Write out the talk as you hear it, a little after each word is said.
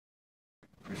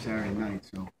for Saturday night.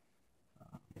 So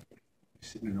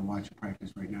sitting in and watching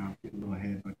practice right now, getting a little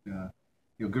ahead, but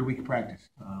good week of practice.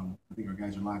 I think our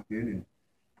guys are locked in,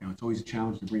 and it's always a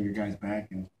challenge to bring your guys back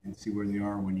and see where they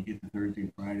are when you get to Thursday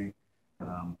and Friday.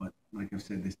 But like I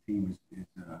said, this team is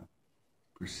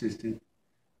persistent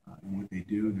in what they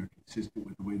do. They're consistent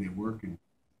with the way they work, and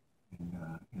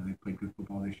they played good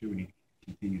football this year. We need to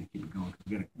continue to keep it going because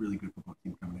we got a really good football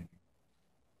team coming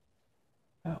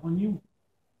in. When you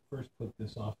first put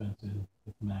this offense in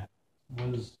with Matt,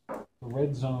 was the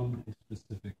red zone a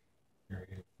specific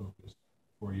area of focus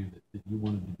for you that you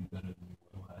wanted to be better than you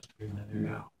were last year in that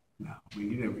area? No. I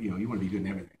mean, you want to be good in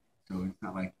everything. So it's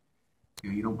not like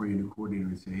you don't bring a new coordinator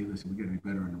and say, hey, listen, we got to be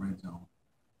better in the red zone.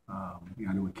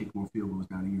 I know we kicked more field goals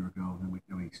down a year ago, and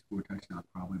we scored touchdowns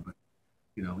probably, but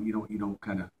you don't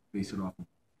kind of base it off of,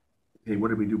 hey, what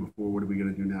did we do before? What are we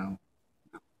going to do now?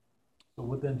 No. So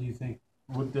what then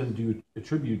do you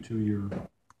attribute to your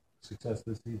success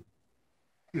this season?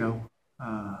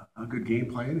 A good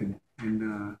game plan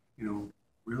and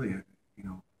really,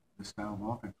 the style of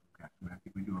offense we've got. I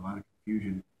think we do a lot of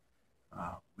confusion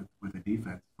with the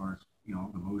defense as far as,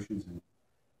 the motions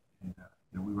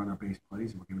and we run our base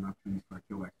plays and we're giving opportunities for our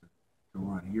tailbacks to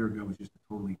run. A year ago was just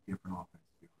a totally different offense.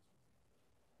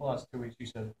 The last 2 weeks, you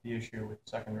said the issue with the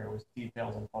secondary was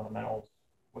details and fundamentals.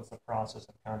 What's the process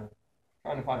of kind of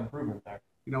trying to find improvement there?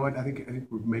 You know what? I think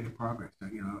we're making progress. I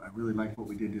really like what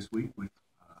we did this week with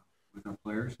our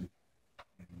players, and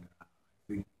I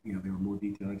think they were more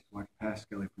detailed. I just watched past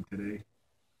Skelly from today,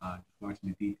 just watching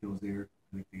the details there.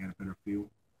 I think they got a better feel.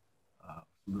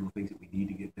 Some little things that we need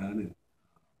to get done, and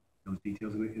those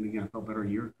details. And again, I felt better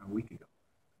a week ago.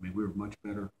 I mean, we were much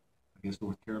better against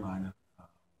North Carolina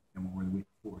than we were the week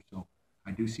before. So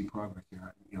I do see progress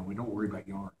there. We don't worry about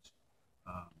yards.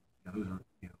 Those are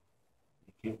you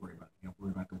can't worry about it. You got to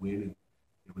worry about the win,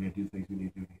 and we got to do things we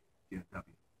need to do to get a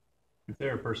W. If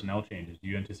there are personnel changes, do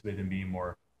you anticipate them being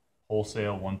more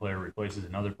wholesale, one player replaces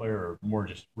another player, or more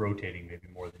just rotating maybe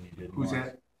more than you did? Who's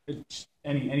that?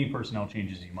 Any personnel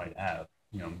changes you might have,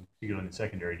 particularly in the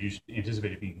secondary. Do you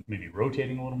anticipate it being maybe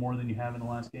rotating a little more than you have in the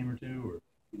last game or two? Or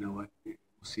you know what? We'll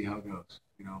see how it goes.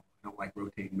 I don't like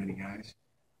rotating many guys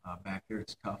back there.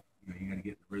 It's tough. You got to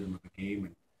get in the rhythm of the game,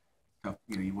 and it's tough.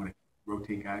 You want to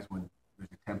rotate guys when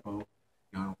there's a tempo.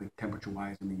 I don't think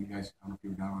temperature-wise. I mean, you guys. I don't know if you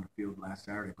were down on the field last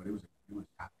Saturday, but it was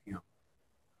hot.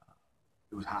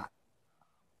 It was hot,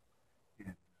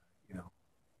 and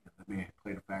that may have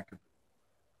played a factor.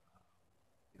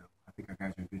 But, I think our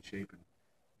guys are in good shape,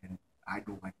 and I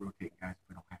don't like rotating guys if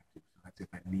we don't have to. So that's if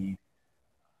that need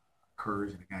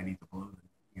occurs and a guy needs a blow,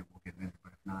 then we'll get it in.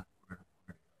 But if not, we're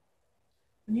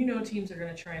gonna. When teams are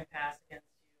going to try and pass against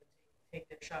you and take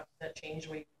their shots, does that change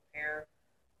the way you prepare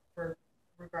for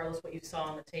regardless of what you saw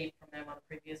on the tape from them on the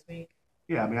previous week?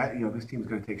 Yeah, I mean, this team's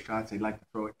going to take shots. They like to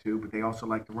throw it too, but they also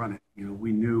like to run it.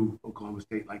 We knew Oklahoma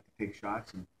State liked to take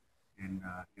shots, and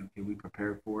we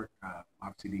prepared for it.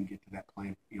 Obviously, didn't get to that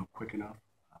plan, quick enough.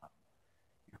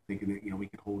 Thinking that we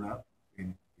could hold up,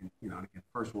 and again,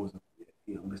 first one was a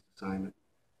missed assignment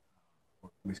or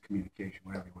miscommunication,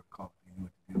 whatever you want to call it. They knew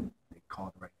what to do. They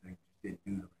called the right thing, just didn't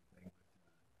do the right thing.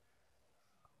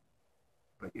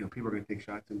 But people are going to take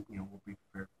shots, and we'll be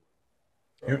prepared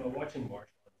for it. Watching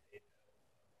Marshall on tape,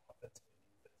 offensive and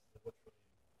defensive, what really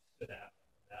stood out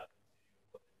about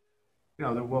what they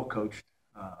do? They're well coached.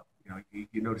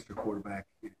 You noticed their quarterback,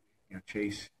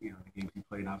 Chase. The games he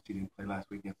played, obviously didn't play last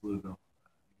week against Louisville.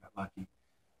 He got lucky.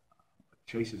 But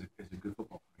Chase is a good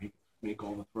football player. He can make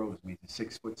all the throws. I mean, he's a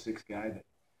 6'6" guy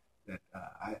that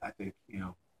I think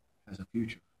has a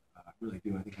future. I really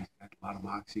do. I think he's got a lot of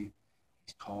moxie.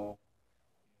 He's tall.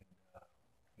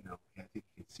 I think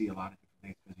he can see a lot of different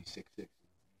things because he's 6'6". He's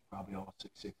probably all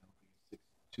 6'6". I don't think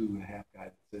he's 6'2.5"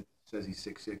 guy that says he's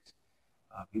 6'6".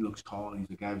 He looks tall. He's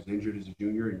a guy who was injured as a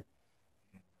junior and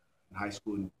in high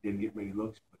school and didn't get many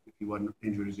looks. But if he wasn't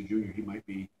injured as a junior, he might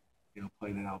be,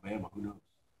 playing in Alabama. Who knows?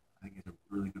 I think he's a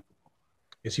really good football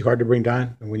player. Is he hard to bring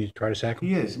down when you try to sack him?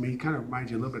 He is. I mean, he kind of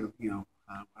reminds you a little bit of,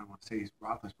 I don't want to say he's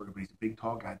Roethlisberger, but he's a big,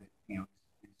 tall guy that, is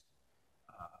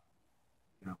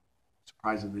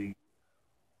surprisingly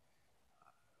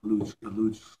eludes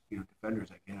defenders,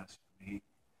 I guess. I mean,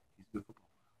 he's a good football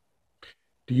player.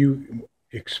 Do you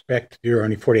expect, you're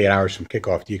only 48 hours from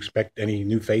kickoff, do you expect any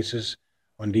new faces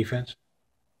on defense?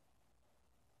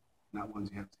 Not ones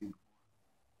you haven't seen before.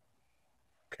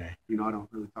 Okay. I don't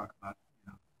really talk about,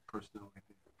 personnel.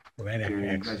 Well, that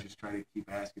you guys just try to keep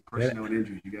asking. Personnel and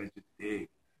injuries, you guys just dig.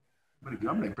 I'm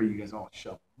going to bring you guys all a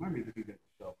shovel. Remind me to do that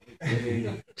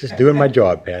shovel. Just doing my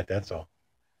job, Pat, that's all.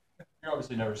 You're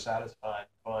obviously never satisfied,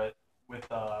 but with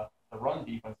the run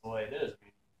defense the way it is, I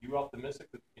mean, you optimistic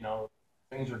that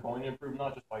things are going to improve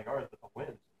not just by yards but the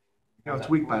wins? It's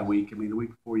week by week. I mean, the week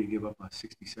before you give up a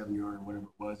 67-yard or whatever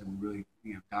it was, and we really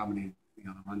dominated the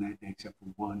run that day except for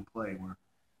one play where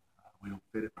we don't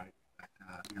fit it right. But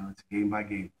it's game by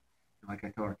game. And like I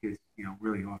tell our kids,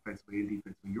 really offensively and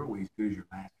defensively, you're always good as your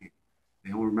last game. They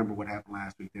don't remember what happened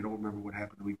last week. They don't remember what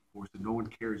happened the week before. So no one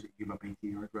cares that you give up 18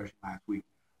 yards rushing last week.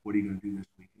 What are you going to do this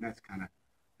week? And that's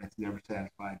never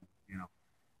satisfied. You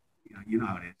know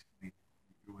how it is. I mean,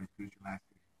 you're always good as your last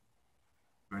game.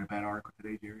 You read a bad article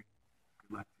today, Jerry?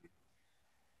 Good luck to you.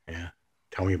 Yeah,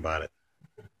 tell me about it.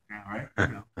 Yeah, right.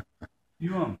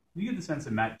 You get the sense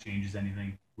that Matt changes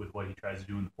anything with what he tries to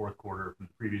do in the fourth quarter from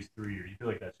the previous three, or you feel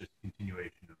like that's just a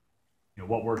continuation of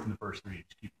what worked in the first three,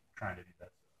 just keep trying to do that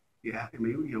stuff? Yeah, I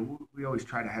mean, we always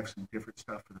try to have some different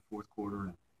stuff for the fourth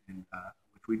quarter, and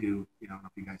which we do. I don't know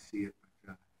if you guys see it,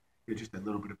 but just a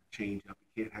little bit of a change up.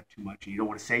 You can't have too much. You don't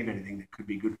want to save anything that could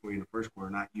be good for you in the first quarter,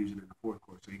 not use it in the fourth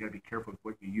quarter. So you got to be careful with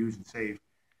what you use and save.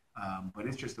 But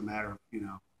it's just a matter of, it's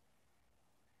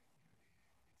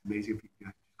amazing if you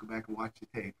just go back and watch the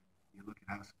tape. You look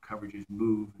at how some coverages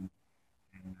move, and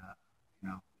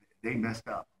they messed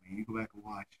up. I mean, you go back and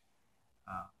watch.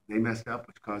 They messed up,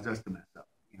 which caused us to mess up.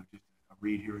 Just a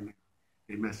read here and there.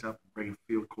 They mess up and break a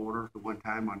field corner the one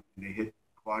time and they hit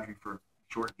Quadri for a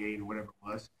short gain or whatever it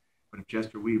was. But if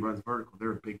Jester Weed runs vertical,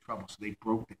 they're in big trouble. So they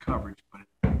broke the coverage, but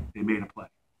they made a play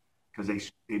because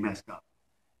they messed up.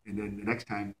 And then the next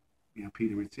time,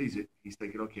 Peterman sees it, he's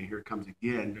thinking, okay, here it comes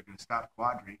again. They're going to stop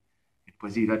Quadri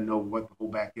because he doesn't know what the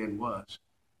whole back end was.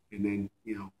 And then,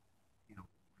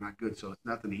 not good. So it's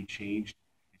nothing he changed.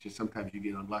 It's just sometimes you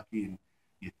get unlucky and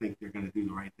you think they're going to do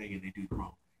the right thing and they do the wrong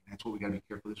thing. That's what we got to be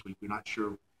careful this week. We're not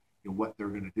sure what they're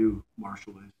going to do.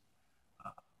 Marshall is,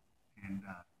 and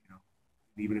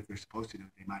even if they're supposed to do it,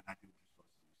 they might not do what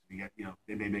they're supposed to do. So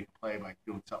they may make a play by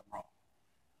doing something wrong.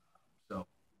 So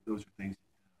those are things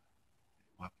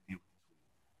that we'll have to deal with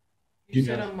this week. You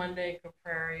said on Monday,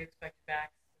 Caprera, you expect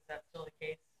back. Is that still the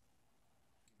case?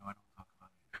 I don't talk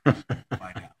about it.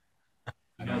 Find out.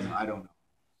 I don't know.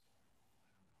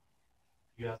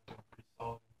 You guys have been pretty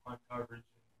solid in punt coverage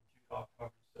and kickoff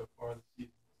coverage so far this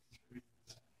season.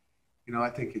 I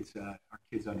think it's our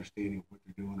kids understanding what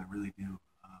they're doing. I really do.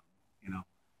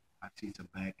 I've seen some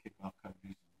bad kickoff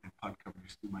coverages and punt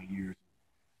coverages through my years,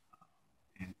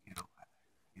 and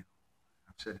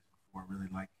I've said it before. I really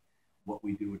like what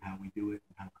we do and how we do it,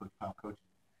 and how Coach Powell coaches.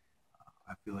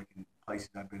 I feel like in places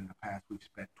I've been in the past, we've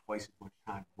spent twice as much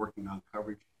time working on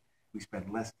coverage. We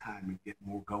spend less time and get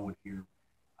more going here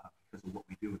because of what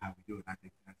we do and how we do it. I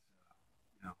think that's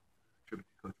a tribute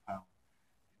to Coach Powell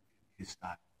and his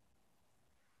style.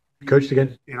 Coached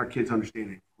against? And our kids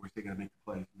understand it. Of course, they got to make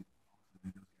the plays.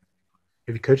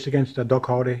 Have you coached against Doc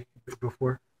Holliday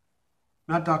before?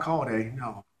 Not Doc Holliday,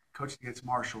 no. Coached against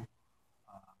Marshall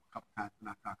a couple times, but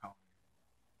not Doc Holliday.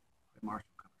 Played Marshall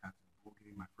a couple times in the bowl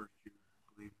game my first year,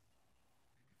 I believe.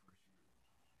 Maybe first year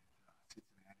at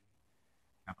Cincinnati.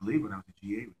 I believe when I was a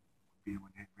GA, would be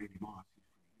when they had Randy Moss. He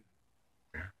was pretty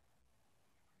good. Yeah.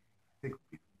 I think we'll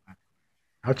beat them.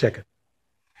 I'll check it.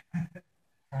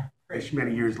 This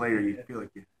many years later, you feel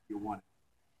like you won it.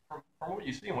 From what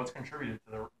you see, what's contributed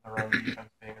to the run defense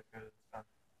being as good as it's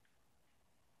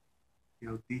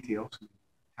done? Details.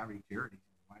 Having Jarrett,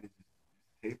 why does this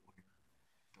table here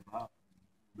come up?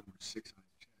 Number 6 on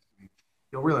his chest. I mean,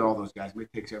 really all those guys.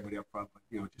 It takes everybody up front, but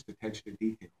just attention to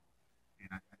detail. And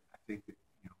I think that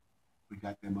we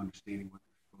got them understanding what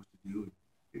they're supposed to do.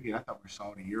 And again, I thought we were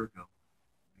solid a year ago.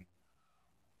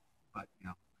 But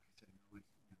like I said,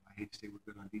 I hate to say we're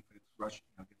good on defense, rushing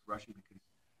against rushing because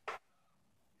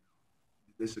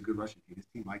this is a good rushing team. This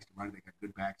team likes to run. They got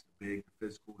good backs. They're big. They're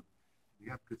physical. And we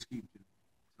have a good scheme too.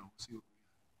 So we'll see what we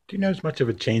got. Do you notice much of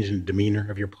a change in demeanor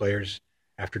of your players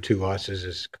after 2 losses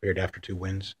as compared to after 2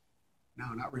 wins?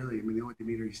 No, not really. I mean, the only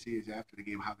demeanor you see is after the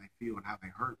game, how they feel and how they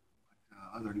hurt.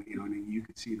 But other than and you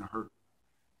could see the hurt,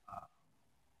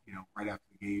 right after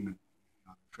the game and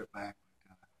on the trip back.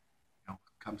 But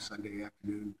come Sunday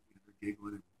afternoon, they're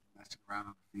giggling and messing around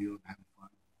on the field and having fun,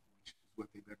 which is what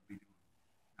they better be doing.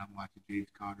 I'm watching James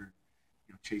Conner,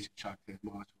 chasing Chuck Ted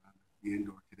Moss around the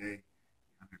indoor today.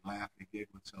 They're laughing and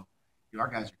giggling. So, our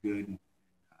guys are good. And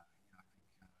I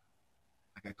think,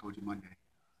 like I told you Monday,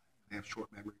 they have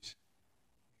short memories.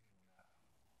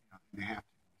 And they have to.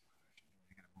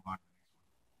 They got to move on to the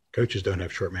next one. Coaches don't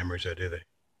have short memories, though, do they?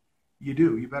 You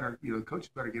do. You better, the coaches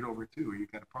better get over it too, or you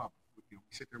got a problem. We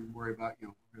sit there and worry about, we're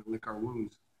going to lick our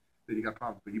wounds, then you got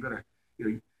problems. But you better,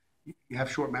 you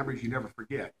have short memories. You never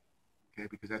forget. Okay,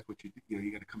 because that's what you do.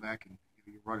 You got to come back and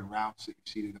you're running routes that you've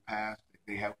seen in the past.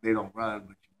 They don't run,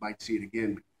 but you might see it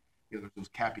again. But there's those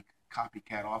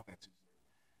copycat offenses.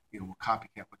 Will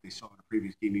copycat what they saw in the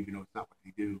previous game, even though it's not what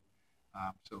they do.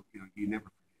 So you never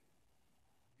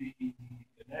forget.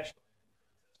 The national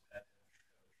anthem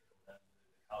contest had trickled down to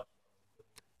the college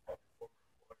level, former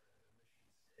player at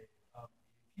Michigan State.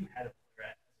 If you had a player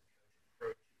as a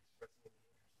coach approach you expressing any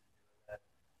interest in doing that,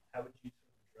 how would you sort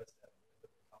of address that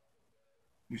with them?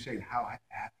 You saying how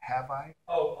have I?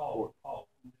 Oh.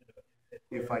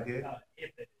 If I did?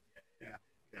 If they did,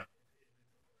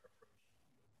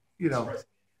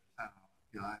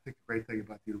 Yeah. I think the great thing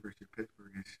about the University of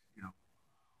Pittsburgh is, we have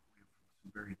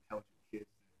some very intelligent kids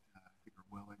that I think are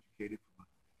well educated from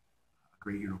a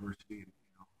great university. And,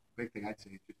 the big thing I'd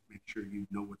say is just make sure you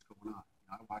know what's going on.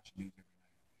 I watch the news every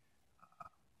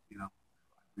night. I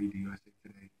read the USA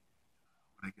Today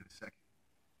when I get a second.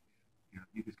 And,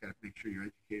 you just got to make sure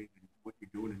you're educated in what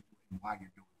you're doing and why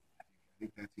you're doing it. I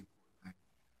think that's the important thing.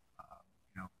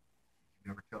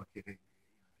 You never tell a kid, hey,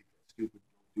 I think that's stupid,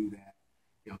 don't do that.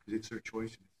 Because it's their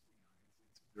choice and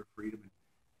it's their freedom. And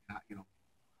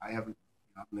I haven't,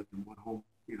 I've lived in one home,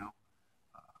 every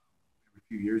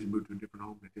few years and moved to a different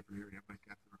home in a different area. Everybody's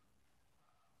got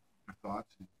their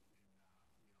thoughts, and I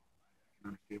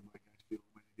can understand why guys feel the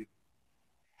way they do.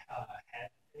 Had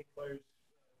any players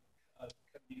come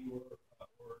to you or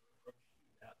approach you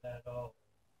about that at all?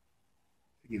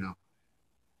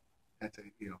 That's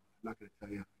I'm not going to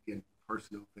tell you, again,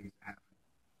 personal things that happen.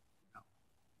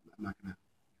 I'm not going to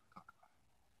talk about it.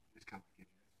 It's kind of like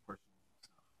it's personal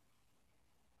stuff.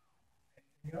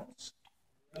 Anything else?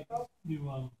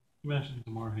 You mentioned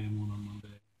Damar Hamlin on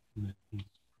Monday and that he's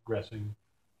progressing.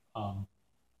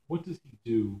 What does he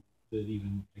do that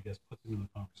even, I guess, puts him in the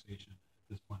conversation at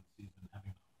this point in the season,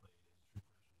 having not played as a true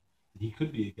freshman? He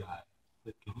could be a guy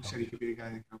that can. Who said he could be a guy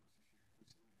that comes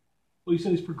this year? Well, you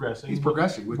said he's progressing. He's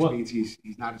progressing, which means he's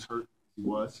not as hurt as he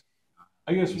was.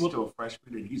 I guess he's still a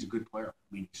freshman, and he's a good player.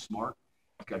 I mean, he's smart.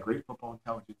 He's got great football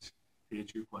intelligence. To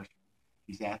answer your question,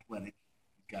 he's athletic.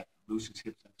 He's got the loosest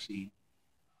hips I've seen,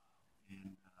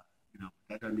 and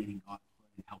that doesn't mean he can go out and play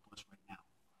and help us right now.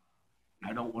 And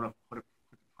I don't want to put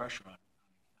the pressure on a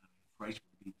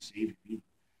freshman to be the savior either.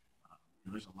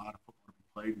 There's a lot of football to be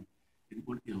played,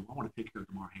 and I want to take care of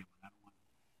Damar Hamlin. I don't want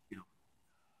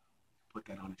put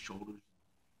that on his shoulders.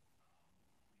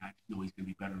 I just know he's going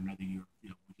to be better another year.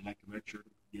 Would you like to redshirt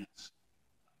him? Yes.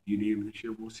 Do you need him this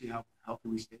year? We'll see how healthy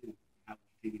we stay and how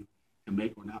we continue to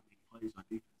make or not make plays on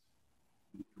defense.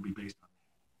 It'll be based on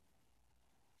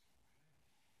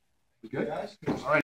that. We good? All right.